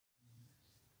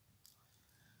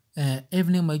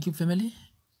Evening, my cube family.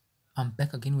 I'm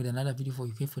back again with another video for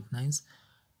UK 49's.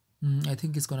 I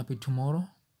think it's gonna be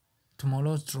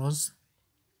tomorrow's draws.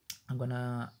 I'm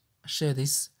gonna share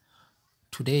this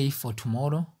today for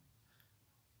tomorrow.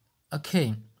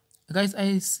 Okay, guys,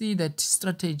 I see that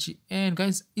strategy, and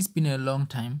guys, it's been a long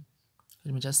time.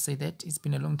 Let me just say that it's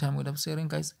been a long time without sharing,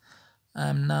 guys.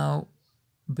 I'm now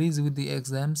busy with the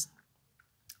exams,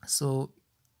 so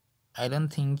I don't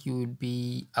think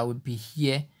I would be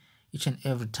here each and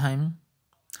every time.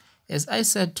 As I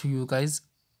said to you guys,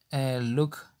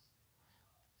 look,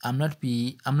 I'm not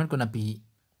gonna be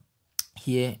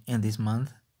here in this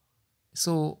month.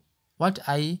 So what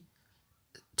I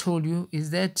told you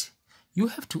is that you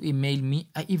have to email me.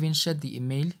 I even shared the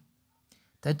email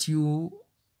that you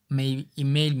may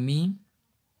email me,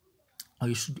 or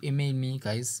you should email me,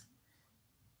 guys,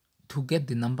 to get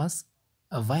the numbers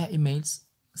via emails.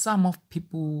 Some of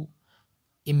people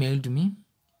emailed me,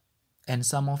 and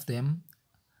some of them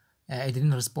I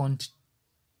didn't respond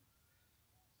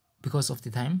because of the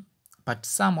time, but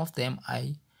some of them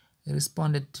I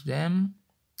responded to them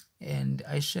and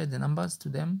I shared the numbers to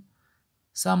them.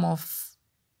 Some of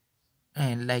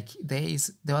like there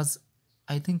was,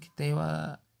 I think they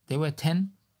were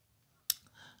 10.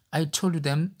 I told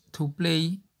them to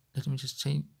play. Let me just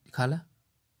change the color.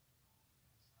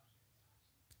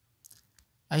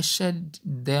 I shared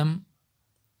them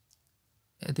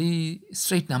the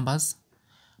straight numbers,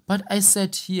 but I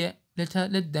said here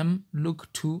let them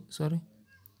look to, sorry,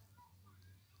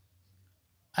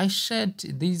 I shared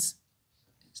these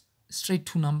straight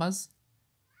two numbers,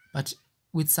 but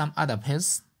with some other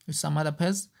pairs,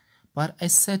 but I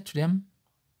said to them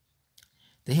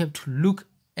they have to look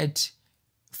at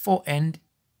 4 and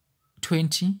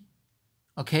 20.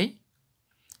 Okay,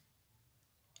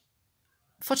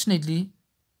 fortunately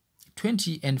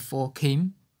 20 and 4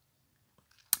 came,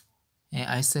 and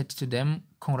I said to them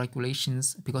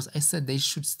congratulations, because I said they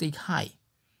should stake high.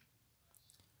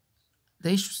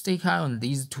 They should stake high on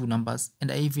these two numbers, and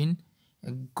I even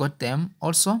got them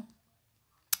also.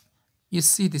 You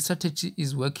see, the strategy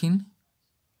is working.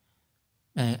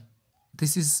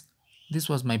 This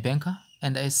was my banker,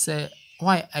 and I said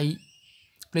why I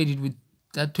played it with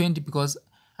that 20, because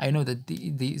I know that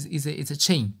it's a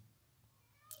chain.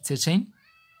 It's a chain.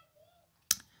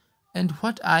 And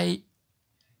what I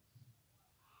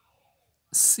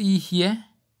see here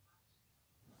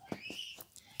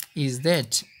is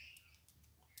that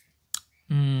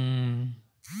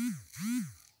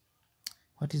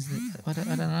what is the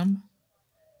other number?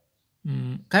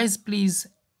 Guys, please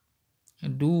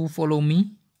do follow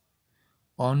me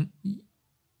on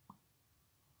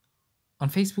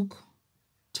Facebook,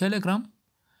 Telegram,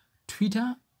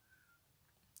 Twitter,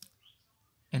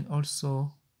 and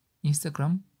also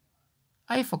Instagram.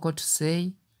 I forgot to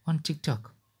say on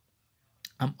TikTok.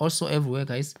 I'm also everywhere,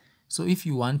 guys. So if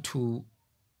you want to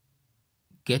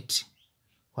get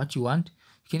what you want,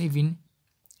 you can even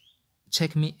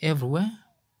check me everywhere.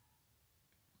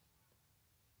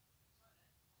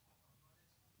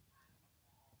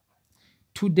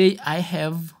 Today I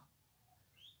have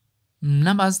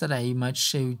numbers that I might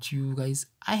share with you guys.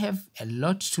 I have a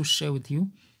lot to share with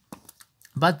you,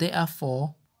 but they are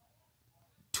for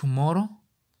tomorrow.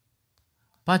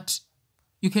 But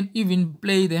you can even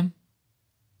play them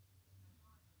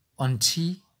on T.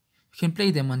 You can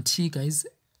play them on T, guys.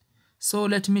 So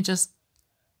let me just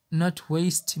not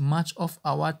waste much of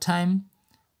our time.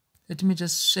 Let me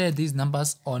just share these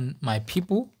numbers on my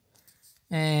people.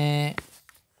 Those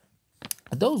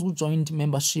who joined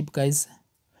membership, guys,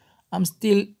 I'm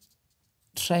still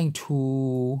trying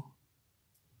to,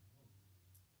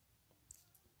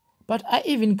 but I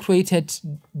even created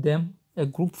them a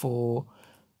group for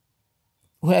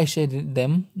where I shared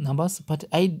them numbers, but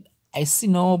I see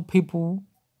now people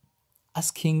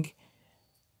asking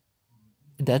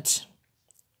that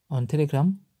on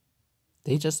Telegram.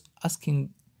 They just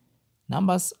asking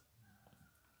numbers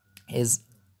as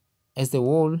the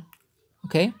wall.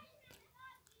 Okay,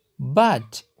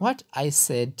 but what I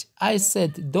said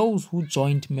those who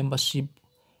joined membership,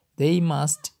 they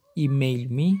must email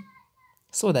me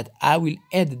so that I will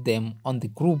add them on the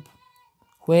group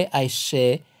where I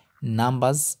share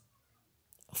numbers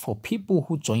for people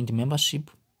who joined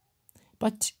membership.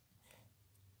 But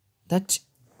that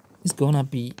is gonna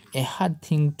be a hard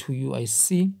thing to you, I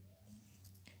see,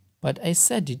 but I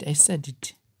said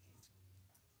it.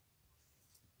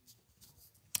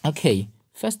 Okay,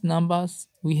 first numbers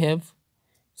we have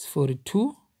is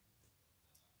 42.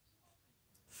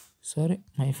 Sorry,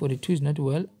 my 42 is not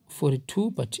well. 42,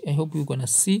 but I hope you're gonna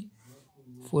see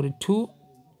 42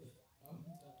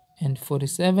 and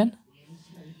 47.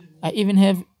 I even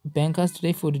have bankers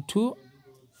today. 42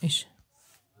 ish,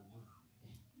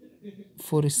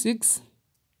 46,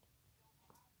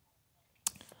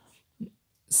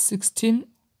 16,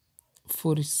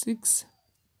 46.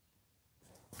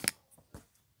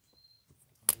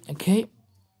 Okay,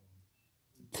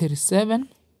 37,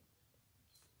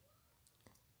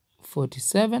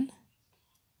 47,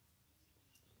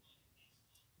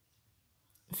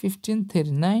 15,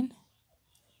 39,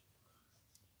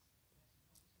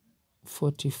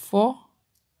 44,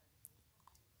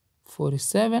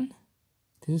 47.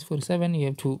 This is 47. You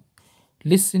have to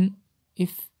listen.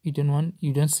 If you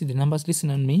don't see the numbers, listen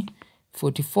on me.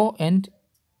 44 and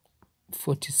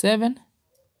 47.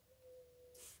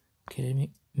 Okay, let me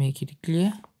make it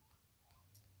clear.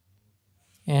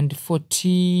 And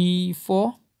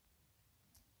 44,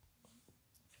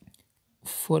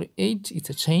 48, it's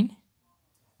a chain.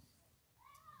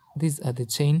 These are the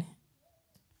chain.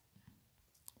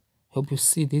 Hope you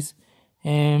see this.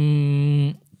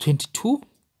 22,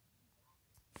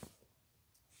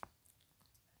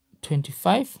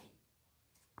 25,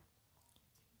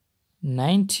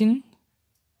 19,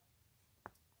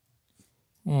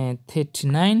 and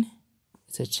 39,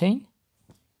 it's a chain.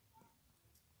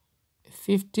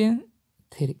 15,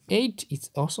 38,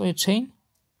 it's also a chain.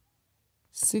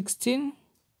 16,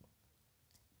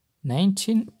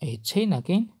 19, a chain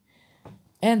again.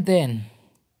 And then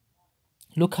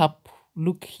look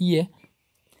here.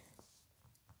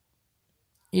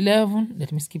 11,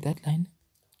 let me skip that line.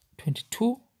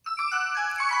 22,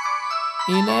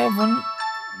 11,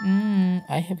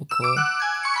 I have a call.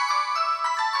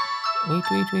 Wait.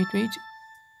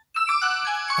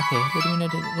 Okay,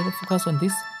 let me focus on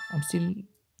this. I'm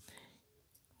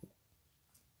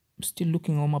still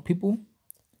looking on my people.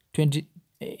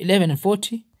 11 and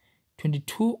 40,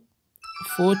 22,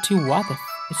 40, what the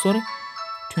sorry,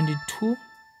 22,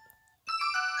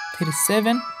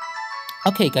 37.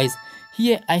 Okay, guys,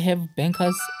 here I have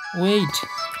bankers. Wait,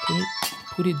 let me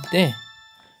put it there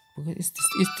because it's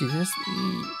just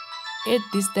it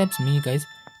disturbs me, guys.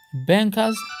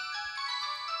 Bankers.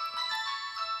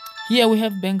 Here we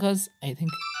have bankers. I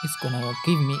think it's gonna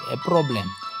give me a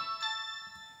problem.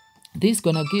 This is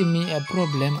gonna give me a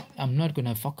problem. I'm not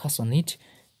gonna focus on it.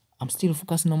 I'm still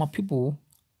focusing on my people.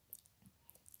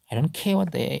 I don't care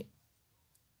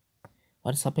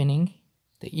what's happening.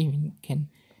 They even can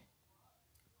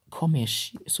call me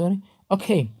sorry.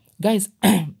 Okay, guys.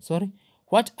 Sorry.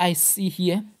 What I see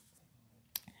here,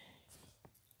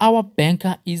 our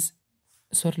banker is,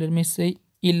 sorry, let me say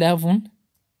 11,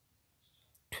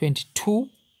 22,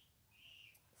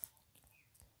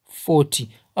 40.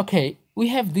 Okay, we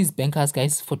have these bankers,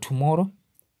 guys, for tomorrow.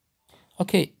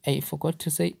 Okay, I forgot to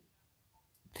say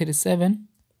 37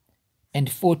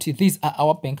 and 40. These are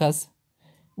our bankers.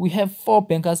 We have 4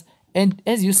 bankers, and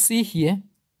as you see here,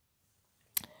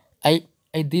 I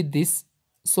did this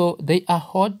so they are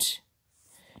hot.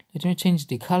 Let me change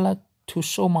the color to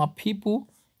show my people.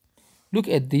 Look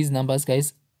at these numbers,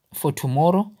 guys, for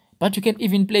tomorrow, but you can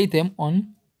even play them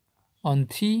on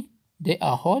T. They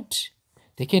are hot.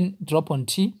 They can drop on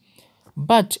T,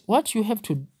 but what you have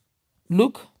to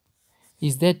look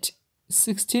is that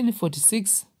 16,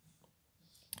 46,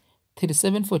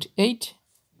 37, 48,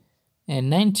 and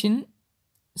 19,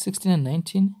 16 and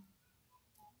 19,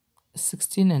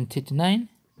 16 and 39.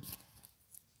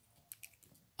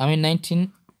 I mean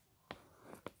 19,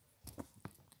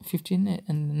 15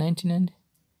 and 19 and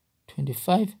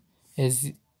 25.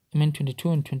 As I mean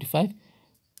 22 and 25.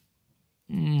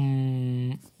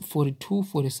 42,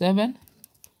 47.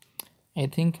 I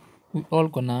think we all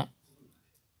gonna.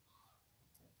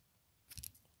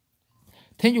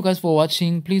 Thank you guys for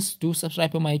watching. Please do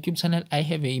subscribe to my YouTube channel. I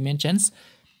have a immense chance.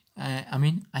 I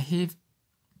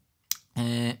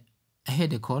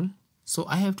had a call, so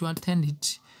I have to attend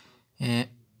it.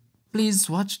 Please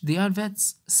watch the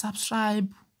adverts,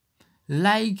 subscribe,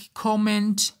 like,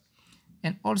 comment,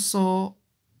 and also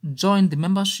join the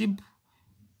membership.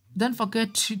 Don't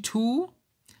forget to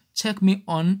check me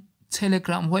on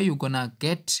Telegram, where you're gonna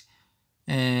get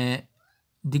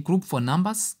the group for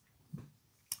numbers.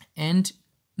 And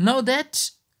know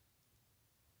that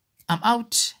I'm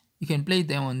out. You can play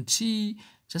them on T.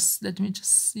 Let me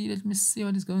see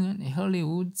what is going on.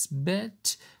 Hollywood's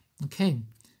bet. Okay.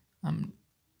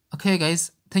 Okay,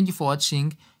 guys. Thank you for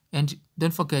watching. And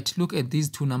don't forget, look at these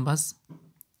 2 numbers.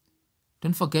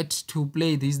 Don't forget to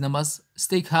play these numbers.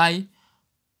 Stake high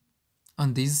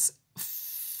on these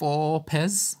 4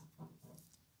 pairs.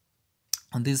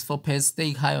 On these 4 pairs,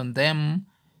 stay high on them.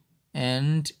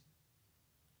 And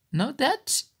know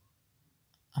that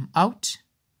I'm out.